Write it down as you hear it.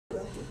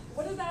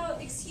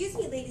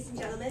Excuse me, ladies and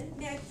gentlemen,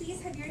 may I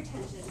please have your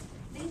attention?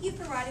 Thank you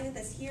for riding with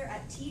us here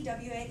at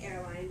TWA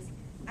Airlines.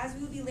 As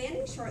we will be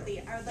landing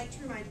shortly, I would like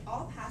to remind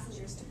all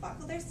passengers to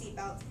buckle their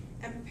seatbelts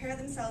and prepare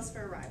themselves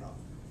for arrival.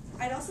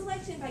 I'd also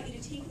like to invite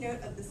you to take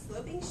note of the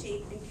sloping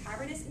shape and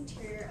cavernous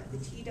interior of the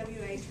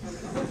TWA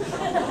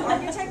terminal.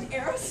 Architect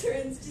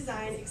Aerosurin's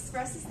design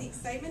expresses the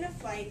excitement of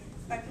flight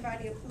by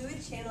providing a fluid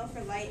channel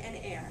for light and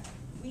air.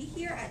 We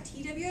here at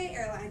TWA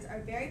Airlines are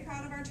very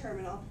proud of our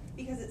terminal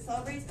because it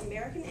celebrates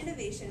American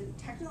innovation,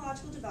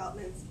 technological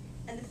developments,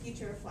 and the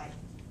future of flight.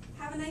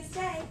 Have a nice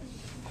day.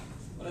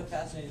 What a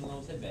fascinating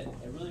little tidbit.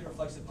 It really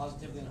reflects the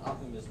positivity and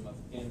optimism of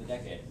the beginning of the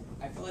decade.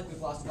 I feel like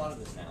we've lost a lot of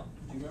this now.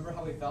 Do you remember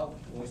how we felt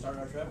when we started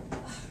our trip?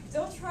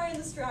 Don't try and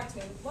distract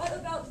me. What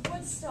about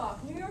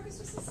Woodstock? New York is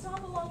just a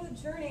stop along the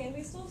journey, and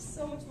we still have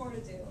so much more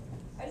to do.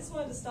 I just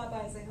wanted to stop by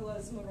and say hello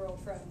to some of our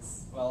old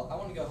friends. Well, I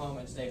want to go home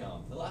and stay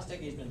home. The last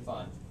decade's been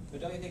fun. But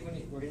don't you think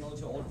we're getting a little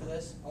too old for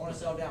this? I want to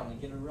settle down and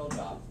get a real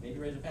job, maybe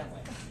raise a family.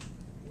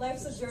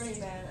 Life's a journey,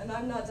 man, and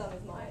I'm not done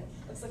with mine.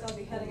 Looks like I'll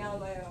be heading out on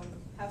my own.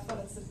 Have fun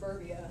in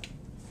suburbia.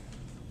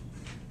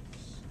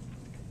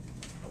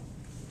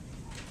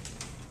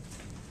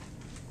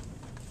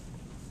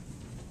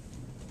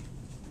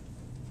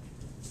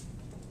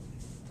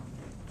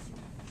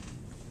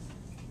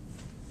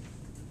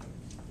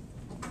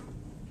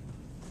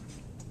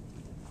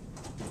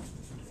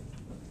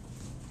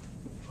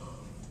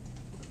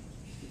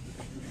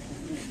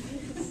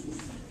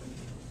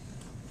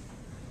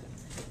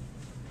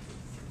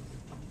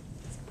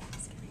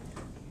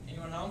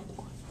 Home?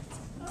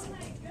 Oh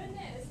my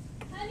goodness.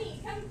 Honey,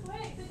 come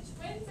quick. The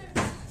twins are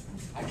back.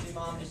 Actually,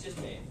 Mom, it's just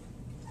me.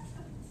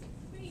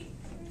 Wait,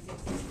 where's your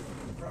sister?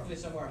 Probably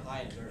somewhere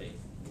high and dirty.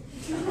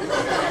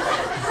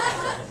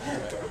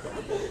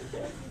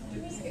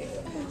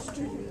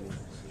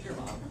 Sure,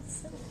 Mom.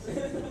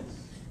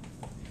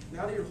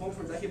 Now that you're home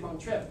from a decade-long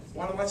trip,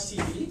 want to watch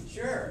TV?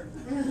 Sure.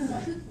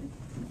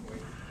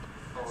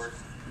 Forward.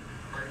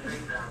 Bring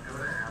things down,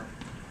 2.5.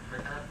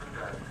 Bring up and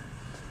good.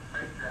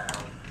 Face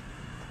down.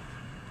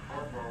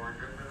 Forward,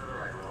 good to the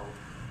right roll.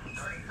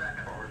 30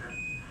 seconds forward.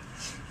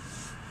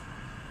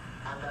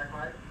 Contact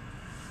light.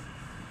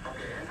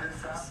 Okay, engine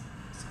stop.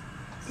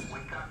 We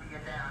copy you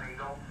down,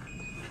 Eagle.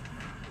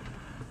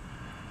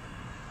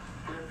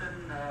 Listen,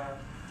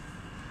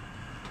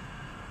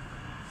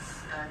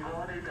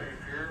 Tranquility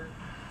Base here.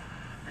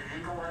 The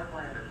Eagle has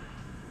landed.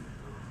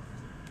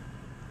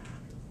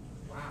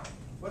 Wow,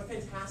 what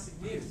fantastic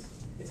news.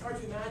 It's hard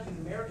to imagine an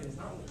American is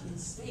not only in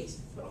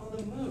space, but on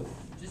the moon.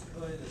 Just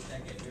earlier this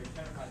decade, we were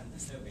terrified of the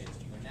Soviets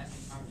who were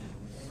nasty communists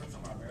and would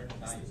overcome our American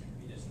values and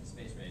beat us in the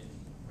space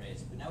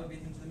race. But now we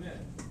beat them to the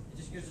moon. It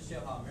just goes to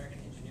show how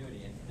American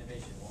ingenuity and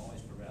innovation will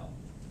always prevail.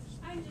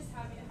 I'm just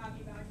happy to have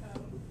you back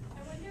home.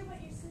 I wonder what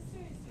your sister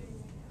is doing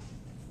right now.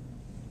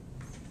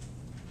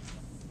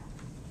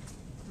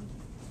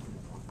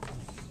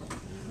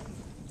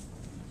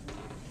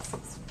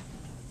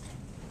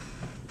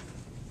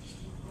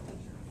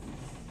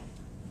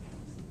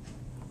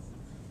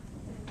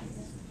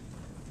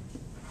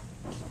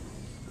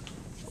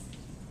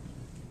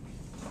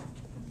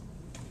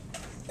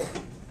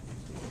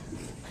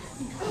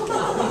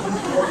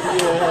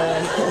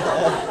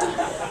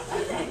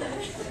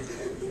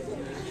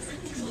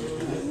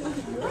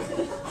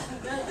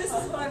 Now this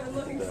is what I've been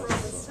looking for all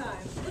this time.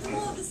 Look at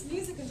all of this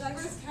music and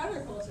diverse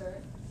counterculture.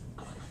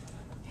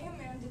 Hey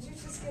man, did you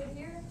just get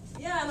here?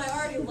 Yeah, and I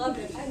already love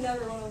it. I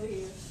never want to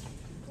leave.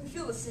 We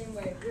feel the same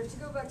way. We have to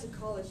go back to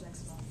college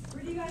next month.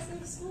 Where do you guys go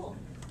to school?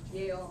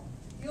 Yale.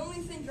 The only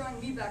thing drawing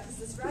me back is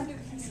this random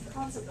piece of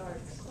concept art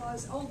that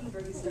Klaus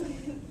Oldenburg is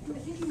doing. I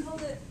think he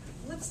called it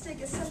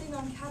Lipstick Ascending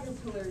on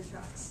Caterpillar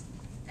Tracks.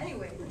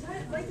 Anyway,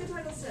 like the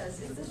title says,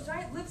 it's this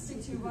giant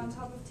lipstick tube on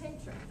top of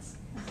tank tracks.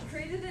 He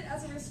created it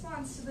as a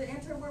response to the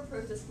anti-war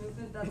protest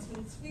movement that's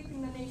been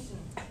sweeping the nation.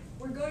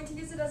 We're going to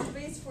use it as a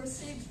base for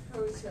staged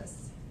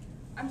protests.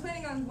 I'm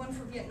planning on one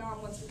for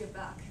Vietnam once we get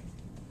back.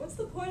 What's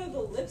the point of the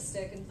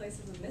lipstick in place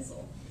of the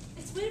missile?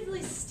 It's way of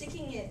really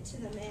sticking it to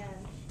the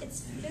man.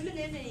 Its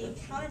femininity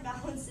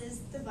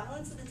counterbalances the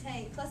violence of the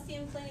tank, plus the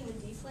inflating and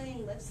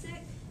deflating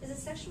lipstick is a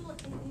sexual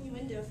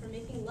innuendo for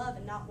making love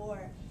and not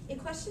war. It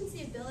questions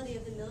the ability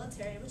of the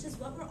military, which is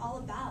what we're all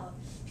about.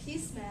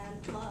 Peace,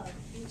 man, love,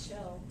 and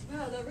show.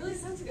 Wow, that really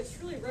sounds like a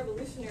truly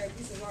revolutionary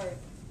piece of art.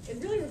 It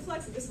really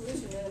reflects the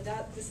disillusionment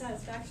and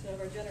dissatisfaction of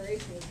our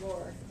generation with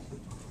war.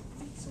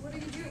 So what are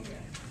you doing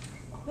here?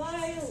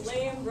 My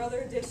lame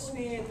brother ditched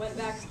me and went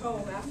back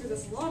home after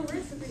this long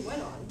road trip we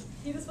went on.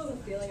 He just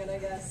wasn't feeling it, I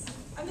guess.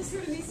 I'm just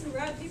here to meet some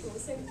rad people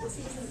listening to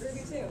some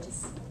groovy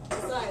tunes.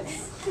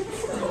 Besides,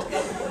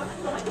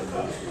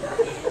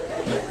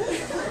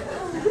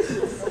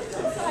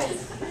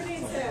 who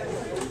needs him?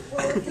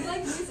 Well, if you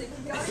like music,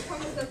 you gotta come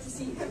with us to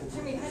see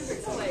Jimi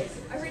Hendrix play.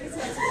 I read his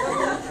has some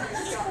revolutionary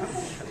stuff.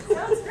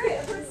 Sounds great.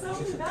 I've heard so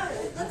much about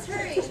it. Let's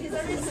hurry, he's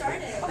already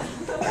started.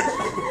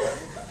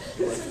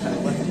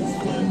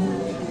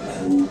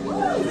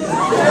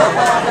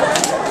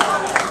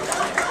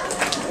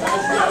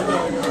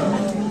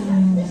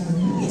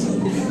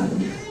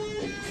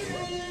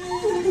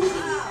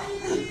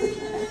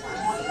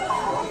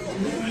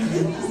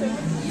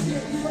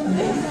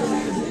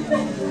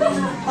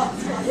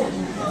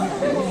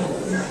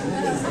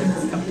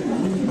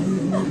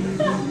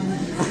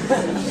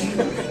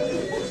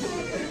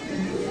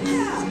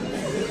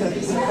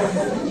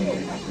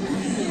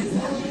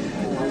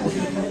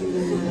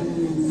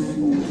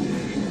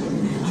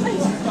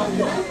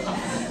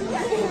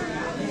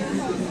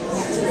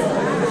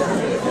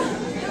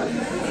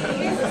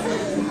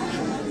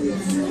 That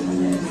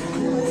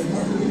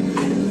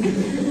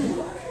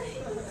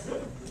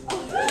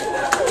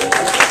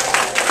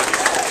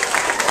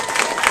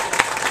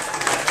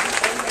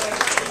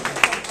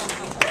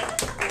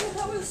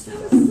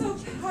was so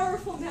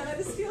powerful, man. I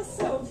just feel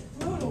so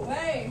blown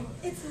away.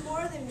 It's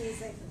more than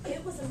music.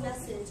 It was a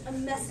message,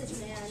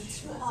 man,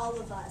 to all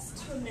of us,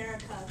 to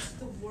America, to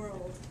the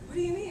world. What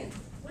do you mean?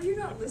 Were you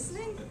not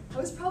listening? That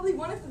was probably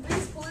one of the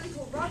biggest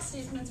political rock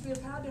statements we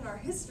have had in our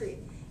history.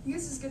 He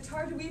used his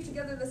guitar to weave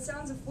together the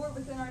sounds of war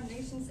within our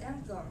nation's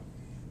anthem.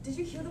 Did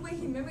you hear the way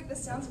he mimicked the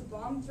sounds of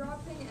bomb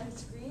dropping and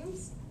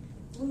screams?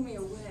 Blew me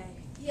away.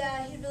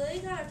 Yeah, he really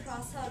got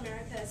across how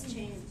America has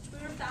changed. We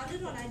were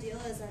founded on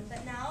idealism,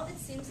 but now it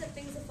seems that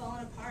things have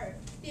fallen apart.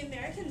 The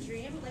American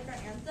dream, like our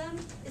anthem,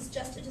 is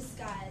just a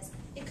disguise.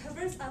 It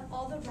covers up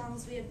all the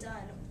wrongs we have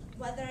done,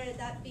 whether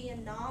that be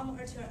in Nam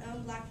or to our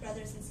own black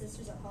brothers and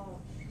sisters at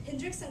home.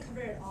 Hendrix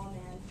uncovered it all,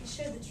 man. He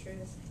showed the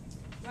truth.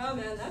 Wow,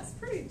 man, that's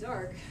pretty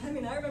dark. I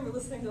mean, I remember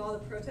listening to all the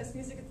protest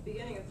music at the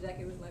beginning of the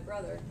decade with my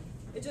brother.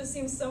 It just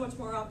seems so much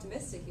more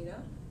optimistic, you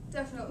know?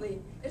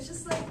 Definitely. It's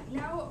just like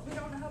now we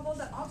don't have all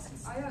that I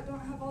don't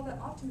have all that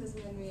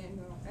optimism in me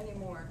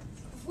anymore.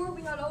 Before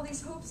we had all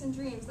these hopes and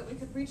dreams that we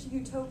could reach a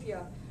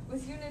utopia.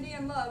 With unity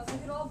and love, we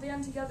could all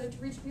band together to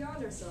reach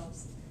beyond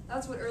ourselves.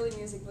 That's what early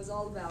music was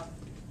all about.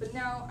 But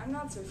now, I'm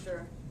not so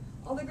sure.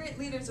 All the great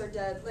leaders are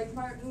dead, like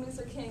Martin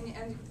Luther King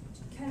and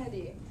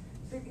Kennedy.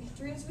 The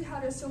dreams we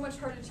had are so much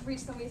harder to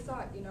reach than we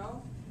thought, you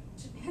know?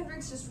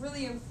 Hendrix just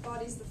really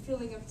embodies the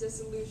feeling of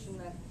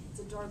disillusionment. It's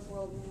a dark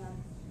world,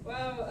 man.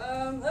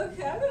 Wow,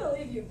 okay, I'm gonna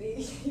leave you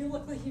be. You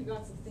look like you've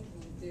got some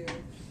thinking to do.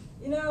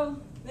 You know,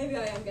 maybe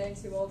I am getting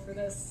too old for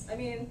this. I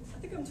mean, I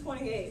think I'm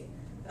 28.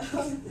 I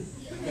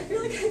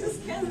feel like I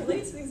just can't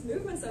relate to these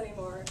movements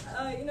anymore.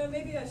 You know,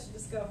 maybe I should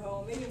just go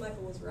home. Maybe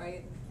Michael was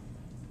right.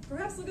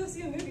 Perhaps we'll go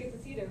see a movie at the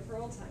theater for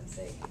old time's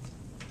sake.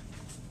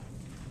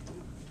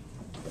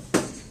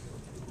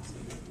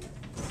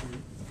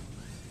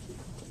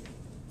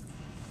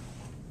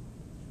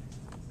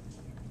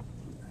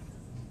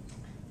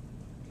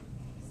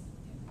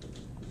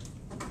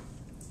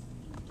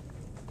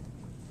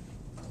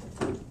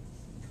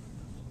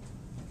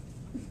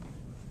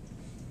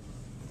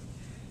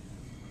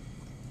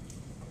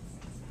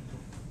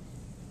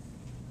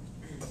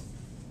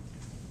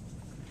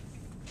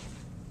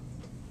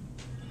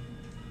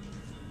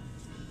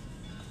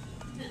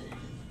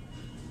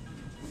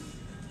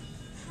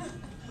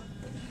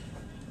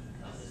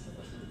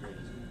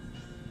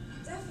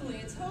 Definitely,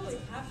 it totally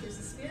captures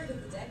the spirit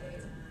of the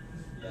decade.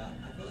 Yeah,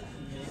 I feel like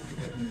we made it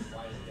good.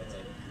 Why did it get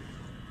it?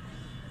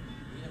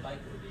 Being a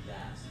biker would be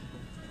gas.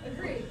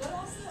 Agreed, but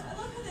also, I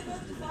love how they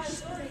both define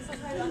stories and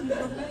try to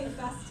uncover many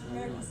facets of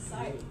American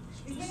society.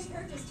 These main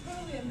characters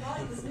totally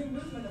embody this new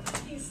movement of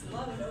peace,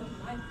 love, and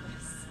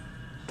open-mindedness.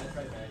 That's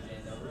right, Mary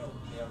Jane. They are real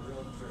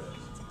heroes.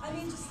 I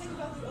mean, just think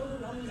about the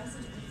overwhelming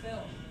message of the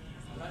film.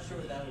 I'm not sure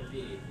what that would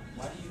be.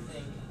 Why do you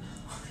think?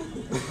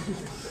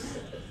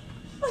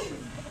 What do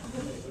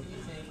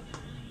you think?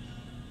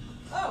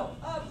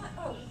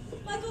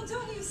 Michael,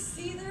 don't you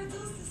see they're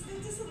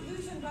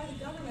disillusioned by the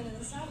government and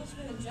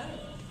establishment in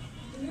general?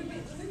 The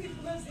movie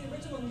promotes the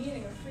original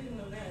meaning of freedom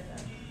in America.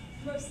 It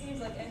promotes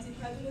themes like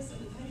anti-prejudice,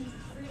 independence,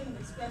 freedom of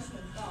expression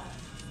and thought.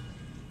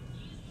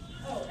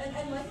 Oh,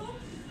 and Michael?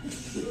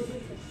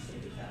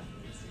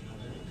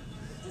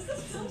 Does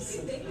this film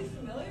seem vaguely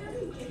familiar?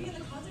 Maybe in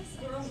the context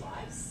of our own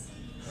lives?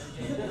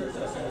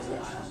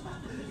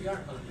 We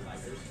aren't hungry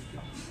bikers.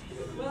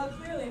 Well,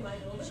 clearly,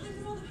 Michael, but think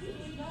of all the people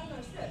we've met on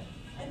our trip.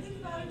 And think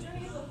about our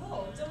journey as a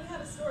whole. Don't we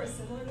have a story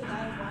similar to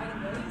that of Ryan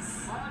and Willie's?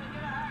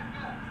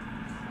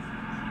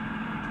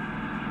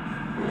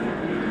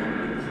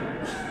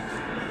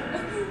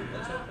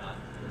 Let's hope not.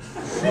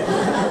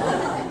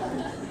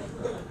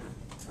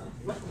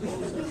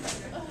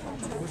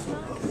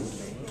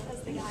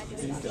 That's the guy who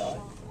got shot.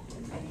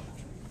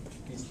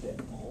 He's dead.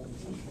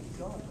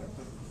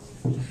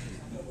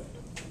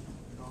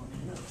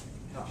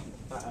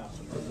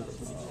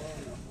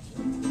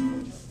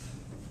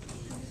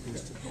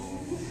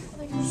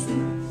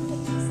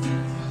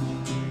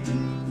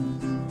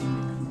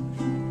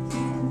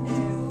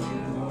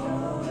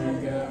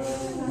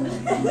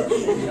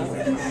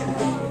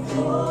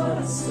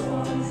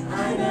 I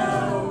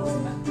know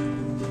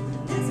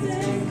it's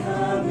been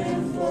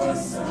coming for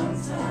some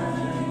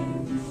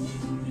time,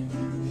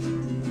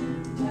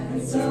 and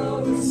it's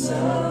over, so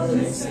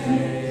they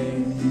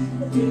say.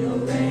 It'll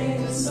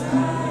rain a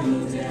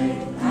sunny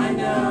day. I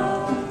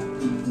know,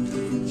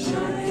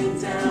 shining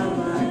down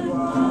like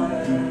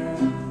water.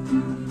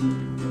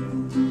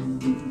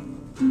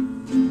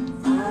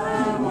 I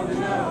wanna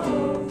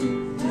know,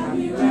 have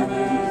you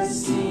ever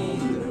seen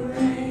the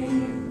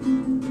rain?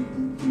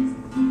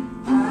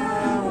 I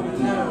wanna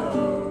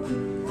know.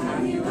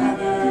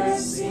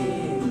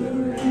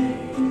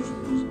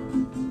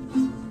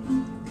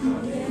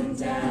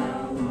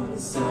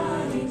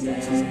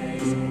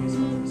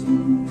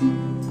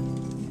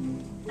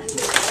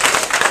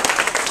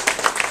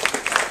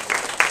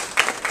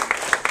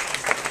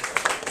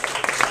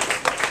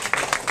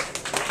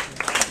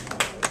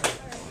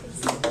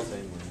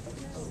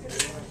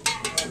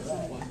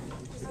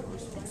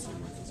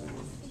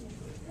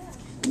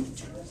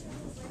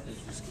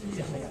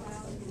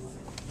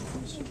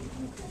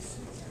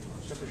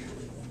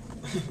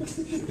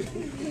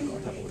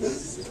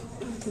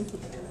 All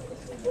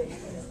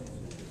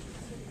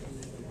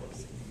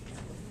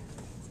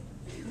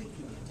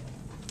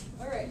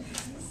right,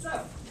 so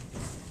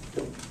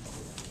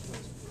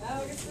now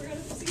I guess we're going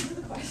to proceed to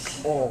the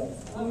question. So,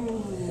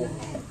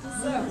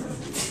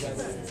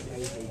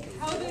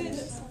 how did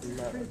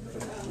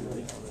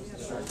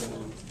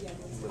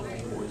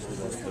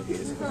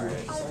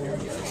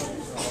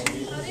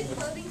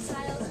clothing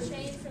styles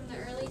change from the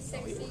early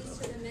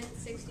 60s to the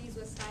mid-60s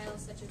with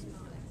styles such as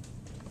moda?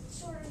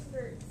 Shorter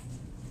skirts.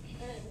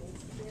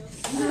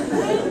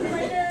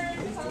 Brighter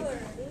color.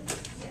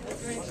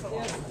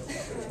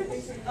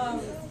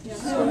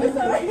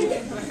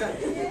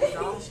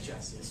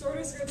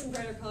 Shorter skirts and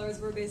brighter colors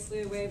were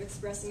basically a way of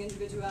expressing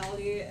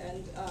individuality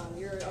and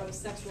your own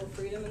sexual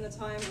freedom in the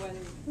time when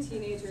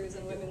teenagers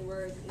and women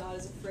were not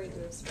as afraid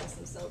to express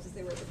themselves as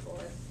they were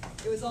before.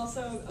 It was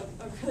also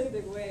a really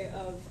big way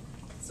of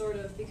sort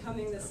of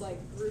becoming this like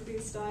groupie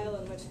style,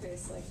 in which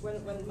case like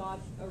when mod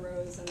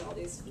arose and all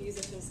these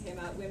musicians came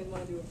out, women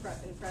wanted to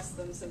impress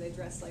them, so they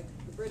dressed like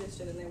the British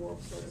did and they wore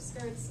shorter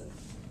skirts and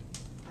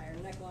higher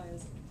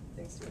necklines,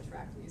 things to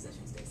attract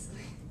musicians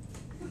basically.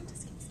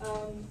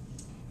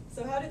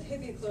 So how did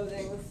hippie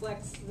clothing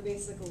reflect the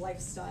basic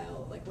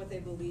lifestyle, like what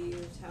they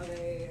believed, how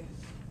they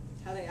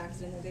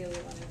acted in their daily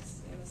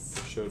lives?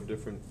 It showed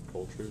different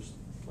cultures,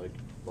 like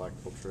black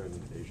culture and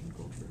Asian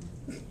culture.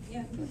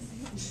 Yeah.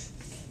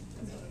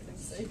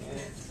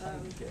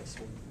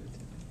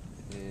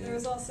 There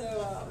was also,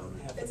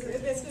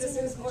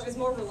 it was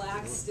more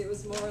relaxed. It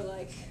was more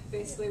like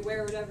basically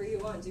wear whatever you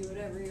want, do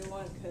whatever you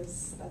want,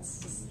 because that's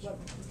just what,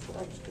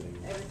 like,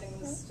 everything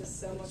was just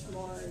so much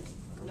more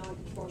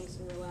non-conformist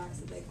and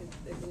relaxed that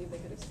they believed they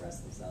could express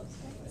themselves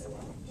really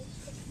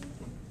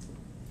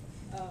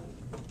well.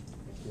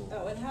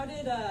 Oh, and how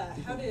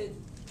did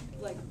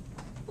like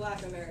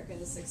Black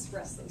Americans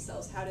express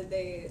themselves? How did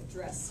they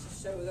dress to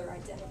show their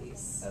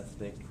identities?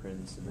 Ethnic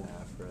prints and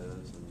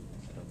afros and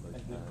stuff like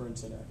that. Ethnic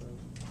prints and afros.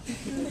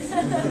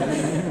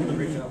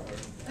 Reach out for it.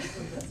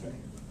 That's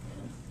right.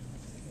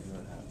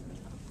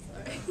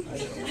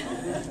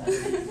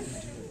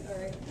 All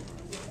right.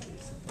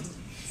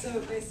 So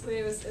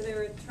basically, they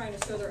were trying to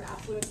show their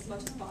affluence as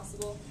much as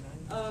possible.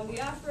 The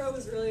afro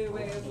was really a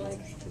way of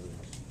like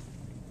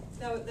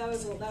that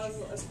was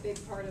a big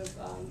part of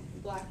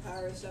Black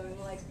Power, showing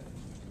like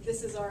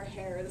this is our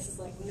hair. This is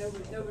like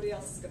nobody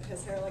else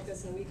has hair like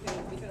this, and we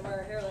can wear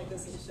our hair like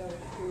this and show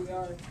who we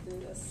are through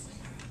this.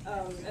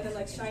 And then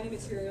like shiny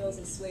materials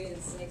and suede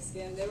and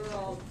snakeskin, they were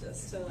all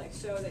just to like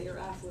show that you're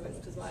affluent,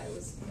 which is why it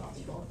was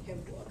called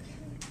pimp look.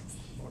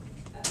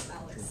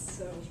 Alex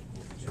so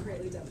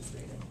greatly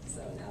demonstrated.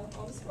 So now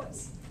all the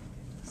sports.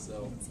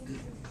 So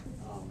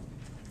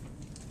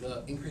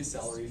the increased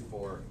salary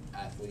for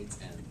athletes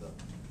and the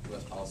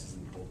U.S. policies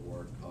in the Cold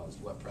War caused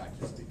what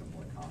practice to become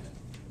more common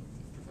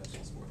in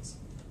professional sports?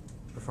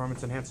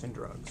 Performance-enhancing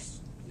drugs.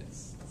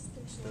 Yes.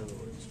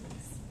 Steroids.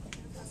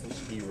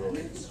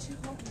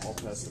 Steroids. All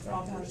passive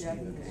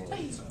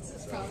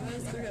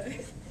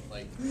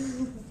Like,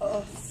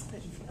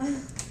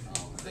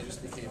 they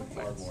just became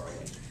far more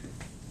like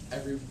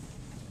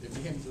it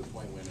became to the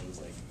point when it was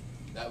like,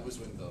 that was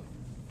when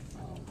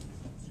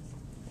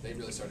they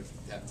really started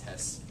to have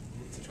tests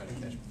to try to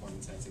catch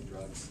performance-enhancing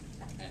drugs,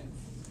 and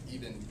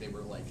even they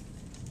were like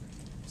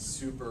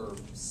super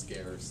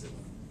scarce and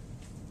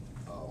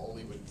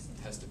only would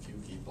test a few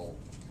people,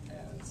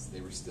 and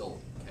they were still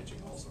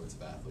catching all sorts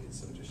of athletes,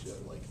 so it just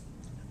showed like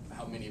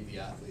how many of the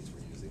athletes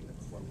were using the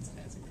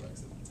performance-enhancing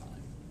drugs at the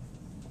time.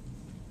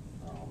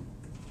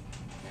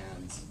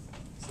 And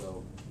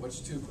so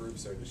which two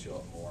groups started to show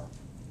up more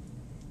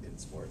in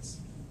sports?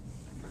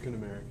 African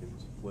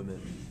Americans,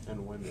 Women.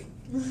 and women.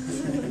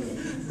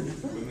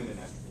 Women and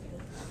African.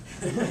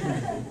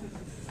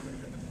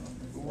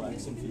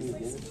 Blacks and people.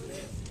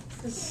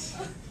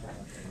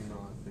 No,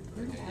 I think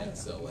Yeah,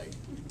 so like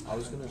I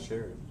was gonna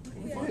share it.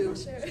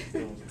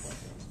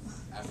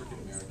 African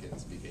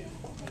Americans became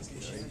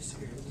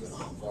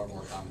far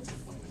more common to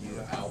the point when you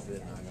were out.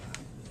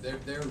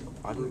 Their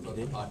group of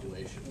the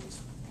population was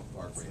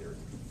far greater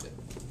than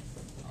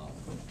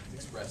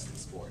expressed in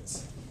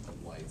sports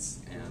than whites,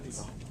 and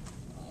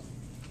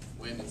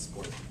women's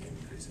sports became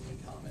increasingly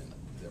common.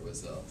 There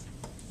was the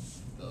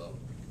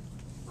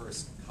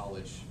first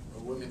college,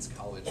 or women's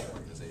college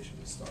organization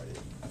was started,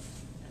 and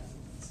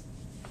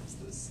it was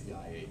the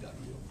CIAW,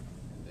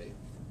 and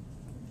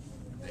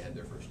they had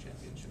their first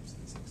championships in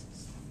the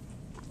 60s.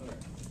 Okay.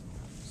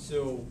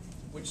 So,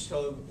 which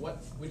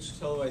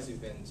televised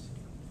event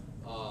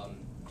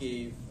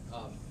gave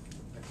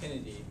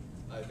Kennedy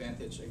an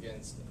advantage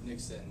against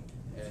Nixon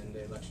in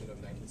the election of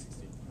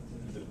 1960?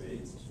 The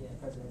debates.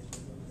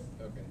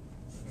 Okay.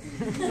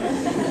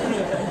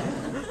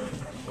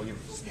 I'll give you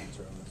a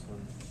sponsor on this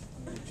one.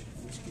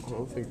 I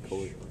don't think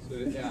Coley was. So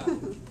yeah,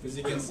 because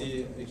you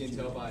can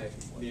tell by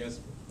Leah's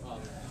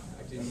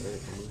acting,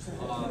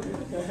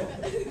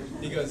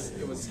 because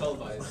it was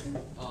televised.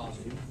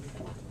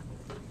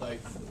 like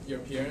your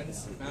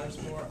appearance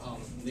matters more.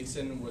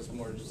 Nixon was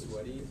more just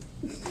sweaty.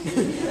 He was pretty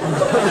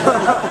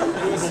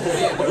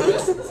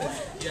nervous.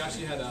 He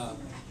actually had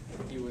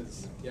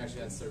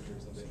surgery or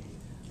something.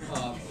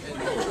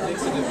 And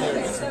Nixon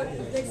is there.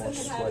 Nixon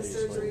had had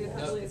surgery a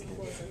couple days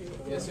before, so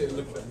he yeah, so it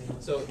looked better.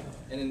 So,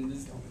 and in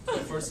this, the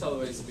first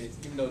televised debate,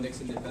 even though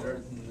Nixon did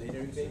better in the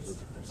later debates,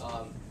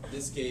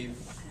 this gave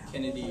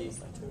Kennedy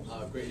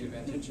a great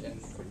advantage, and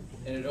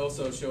it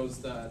also shows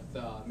that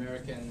the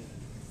American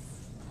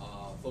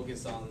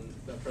focus on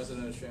the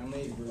president's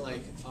family.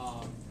 Like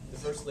the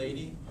First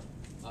Lady,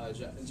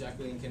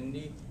 Jacqueline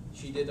Kennedy,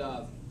 she did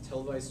a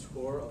televised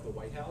tour of the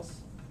White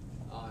House,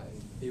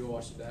 and people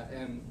watched that.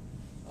 And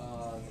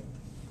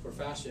for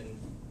fashion,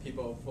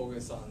 people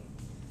focus on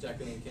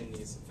Jacqueline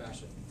Kennedy's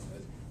fashion,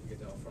 as you can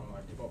tell from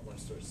our department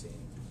store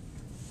scene.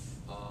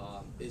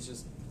 It's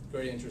just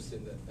very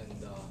interesting in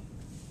the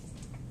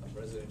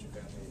presidential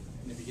family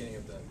in the beginning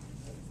of the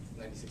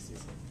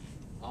 1960s.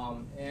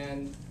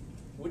 And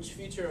which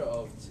feature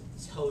of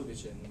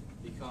television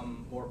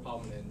become more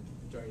prominent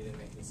during the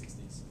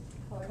 1960s?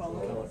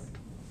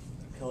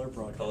 Color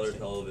broadcast. Color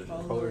television.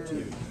 Color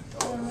TV.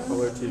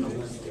 Color TV.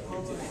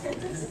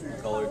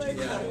 Color TV.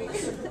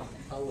 Yeah.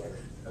 Color.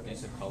 Okay,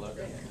 so color.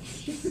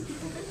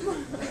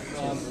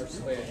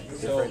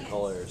 Different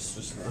colors.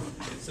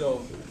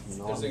 So there's an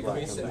Non-black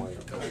increase and in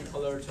white.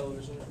 color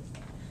television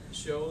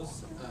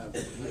shows.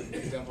 For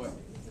example,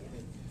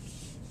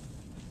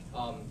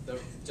 the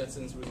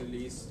Jetsons was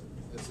released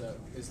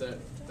is that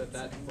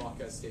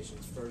broadcast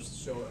station's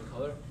first show in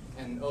color,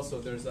 and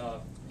also there's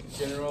a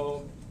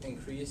general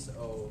increase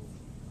of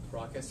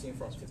broadcasting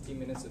from 15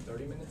 minutes to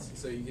 30 minutes.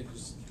 So you can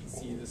just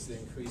see this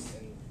increase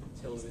in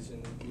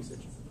television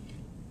usage.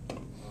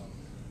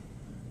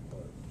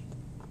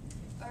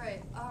 All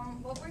right.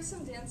 What were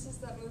some dances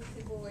that moved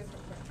people away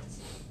from practice?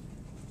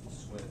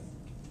 Swim.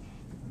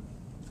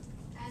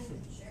 And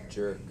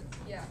Jerk.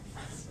 Yeah.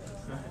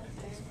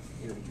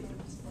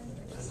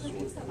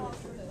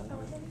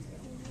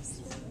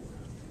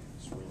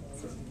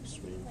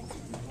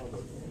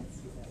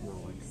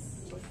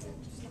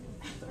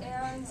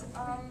 And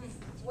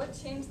what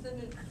change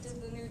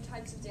did the new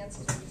types of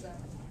dances represent?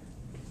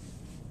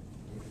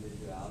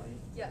 Individuality.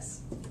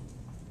 Yes.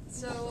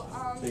 So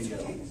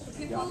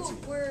people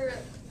were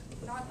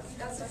not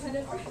as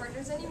dependent on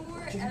partners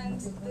anymore, and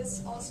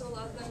this also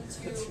allowed them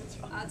to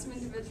add some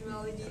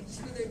individuality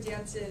to their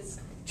dances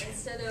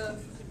instead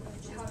of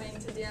having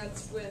to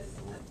dance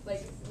with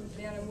like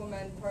man and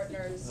woman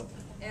partners.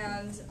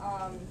 And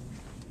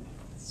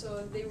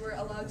so they were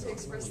allowed to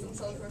express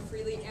themselves more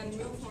freely and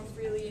move more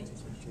freely,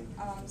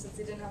 since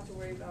they didn't have to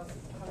worry about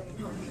having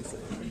partners.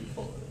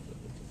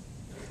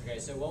 Okay,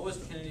 so what was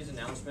Kennedy's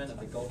announcement of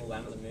the Golden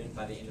Line of the Moon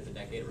by the end of the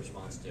decade a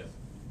response to?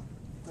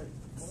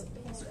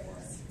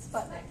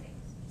 Sputnik.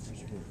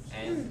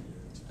 And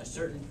a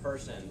certain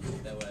person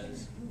that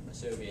was a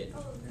Soviet.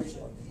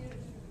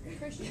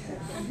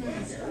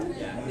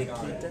 Yeah, they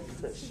got it.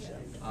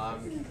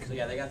 So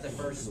yeah, they got the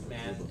first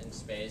man in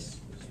space,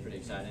 which is pretty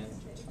exciting.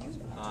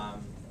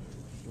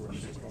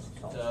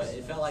 So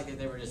it felt like that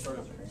they were just sort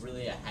of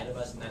really ahead of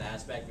us in that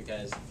aspect,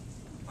 because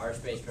our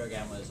space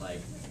program was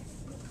like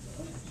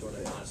sort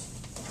of not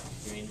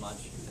doing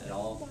much at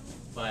all.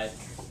 But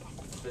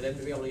for them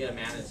to be able to get a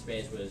man in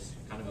space was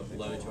kind of a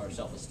blow to our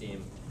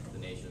self-esteem of the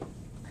nation.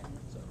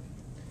 So.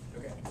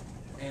 Okay.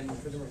 And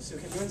so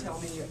can anyone tell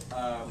me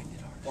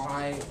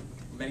why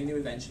many new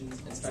inventions,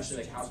 especially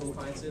like household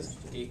appliances,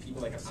 gave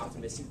people like an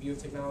optimistic view of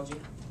technology,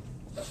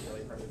 especially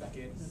early part of the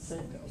decade?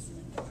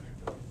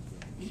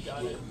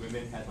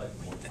 Women had like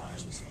more time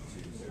to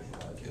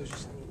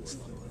socialize.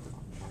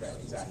 Right,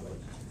 exactly.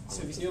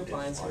 So these new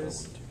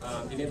appliances,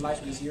 they made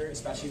life easier,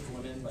 especially for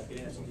women. Like they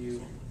didn't have to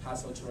do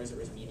household chores that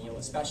was menial,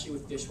 especially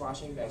with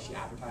dishwashing. They actually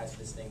advertised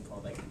this thing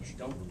called like,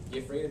 don't be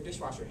afraid of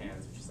dishwasher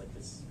hands, which is like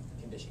this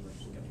condition where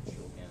you can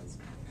control hands.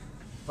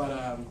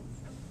 But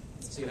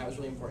so yeah, that was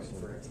really important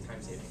for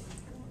time saving.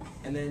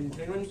 And then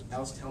can anyone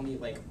else tell me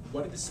like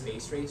what did the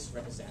space race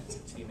represent to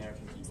the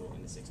American people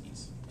in the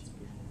 60s?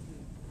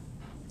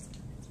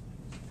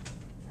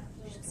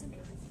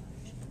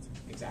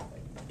 Exactly.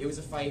 It was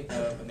a fight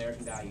of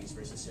American values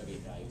versus Soviet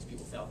values.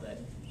 People felt that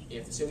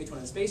if the Soviets won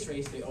the space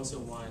race, they also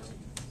won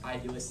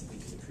idealistically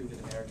because it proved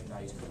that American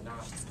values could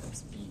not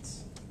beat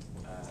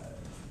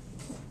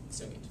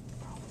Soviet.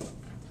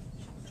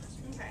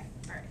 Okay,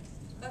 alright.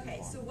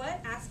 Okay, so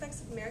what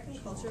aspects of American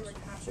culture were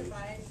captured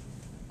by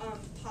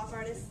pop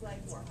artists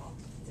like Warhol?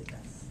 Did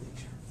this?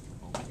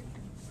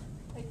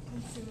 Like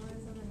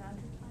consumerism and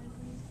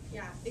advertising?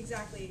 Yeah,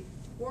 exactly.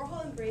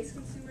 Warhol embraced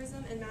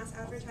consumerism and mass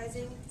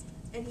advertising,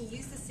 and he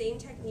used the same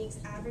techniques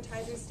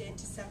advertisers did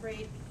to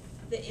separate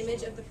the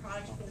image of the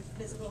product from the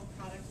physical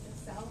product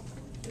itself,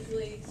 which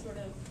really sort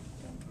of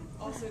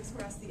also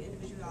expressed the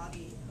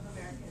individuality of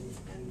Americans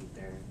and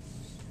their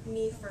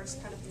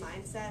me-first kind of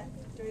mindset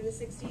during the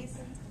 60s.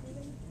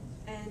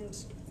 And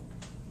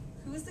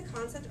who was the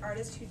concept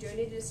artist who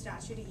donated a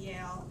statue to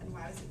Yale, and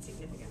why was it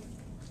significant?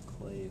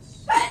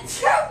 place.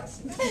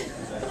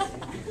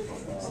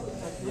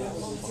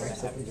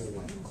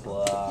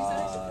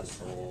 Class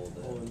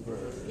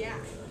holder. Yeah.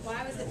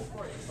 Why was it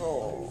important?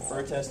 Oh.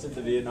 Protested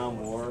the Vietnam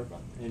War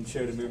and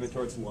showed a movement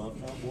towards love,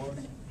 not war.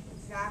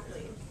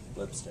 Exactly.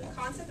 Lipstick.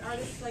 Concept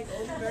artists like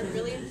Oldenburg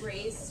really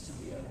embraced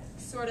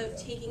sort of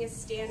taking a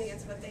stand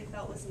against what they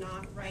felt was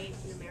not right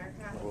in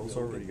America. Will's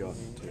already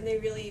gotten to. And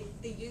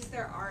they used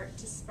their art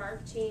to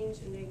spark change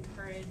and to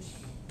encourage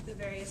the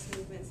various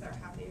movements that are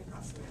happening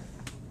across America.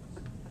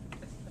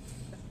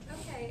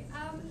 Okay,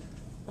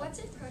 what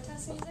did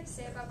protest music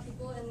say about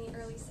people in the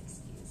early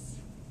 60s?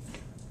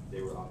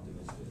 They were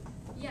optimistic.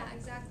 Yeah,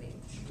 exactly.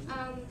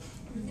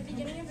 The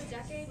beginning of the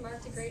decade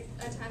marked a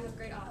time of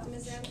great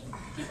optimism.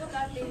 People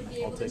thought they would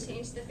be able to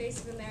change the face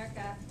of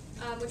America,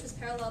 which was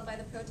paralleled by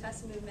the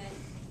protest movement.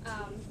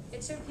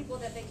 It showed people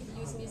that they could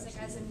use music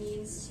as a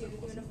means to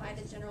unify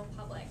the general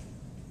public.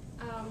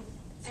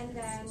 And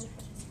then,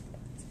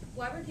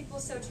 why were people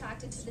so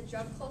attracted to the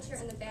drug culture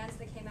and the bands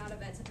that came out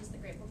of it, such as the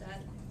Grateful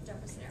Dead,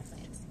 Jefferson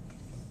Airplane?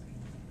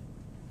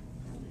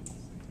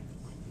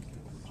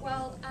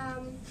 Well,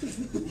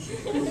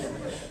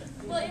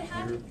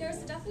 there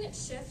was a definite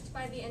shift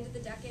by the end of the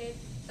decade.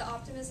 The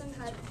optimism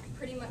had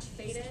pretty much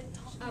faded.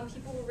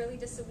 People were really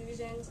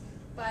disillusioned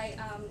by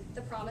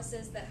the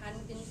promises that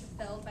hadn't been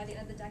fulfilled by the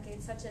end of the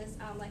decade, such as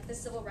like the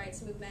civil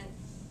rights movement.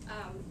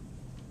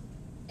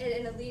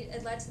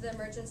 It led to the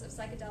emergence of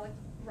psychedelic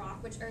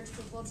rock, which urged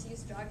people to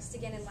use drugs to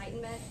gain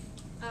enlightenment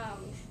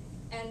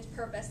and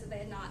purpose that they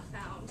had not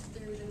found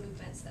through the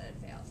movements that had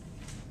failed.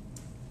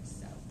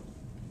 So.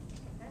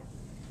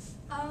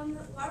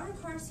 Why were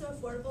cars so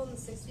affordable in the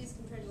 60s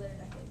compared to later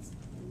decades?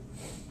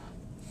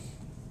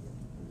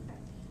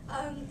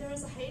 There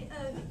was a height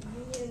of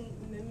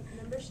union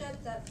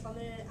membership that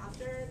plummeted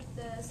after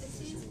the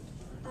 60s,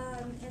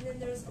 and then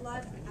there was a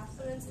lot of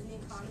affluence in the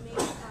economy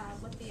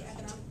with the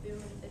economic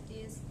boom in the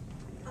 50s.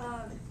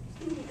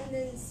 And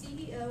then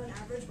CEO and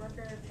average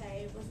worker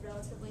pay was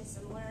relatively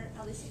similar,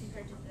 at least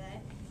compared to today.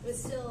 It was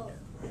still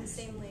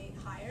insanely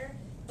higher,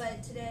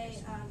 but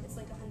today it's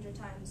like 100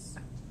 times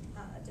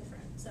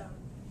different. So,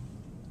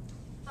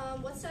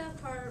 what style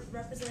of car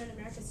represented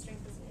America's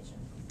strength as a nation?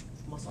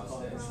 Muscle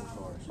car. Muscle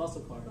car.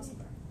 Muscle car.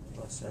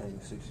 Mustang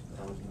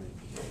 60,000.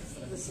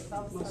 That's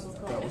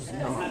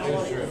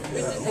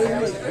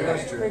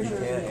true. You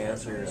can't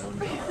answer.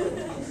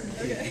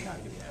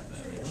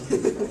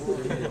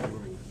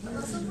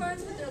 Muscle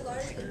cars with their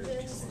large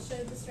engines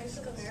showed the strength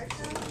of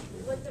America.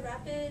 With the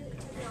rapid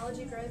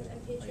technology growth and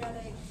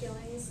patriotic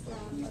feelings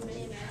of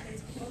many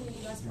Americans, people in the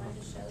U.S. wanted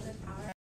to show their power.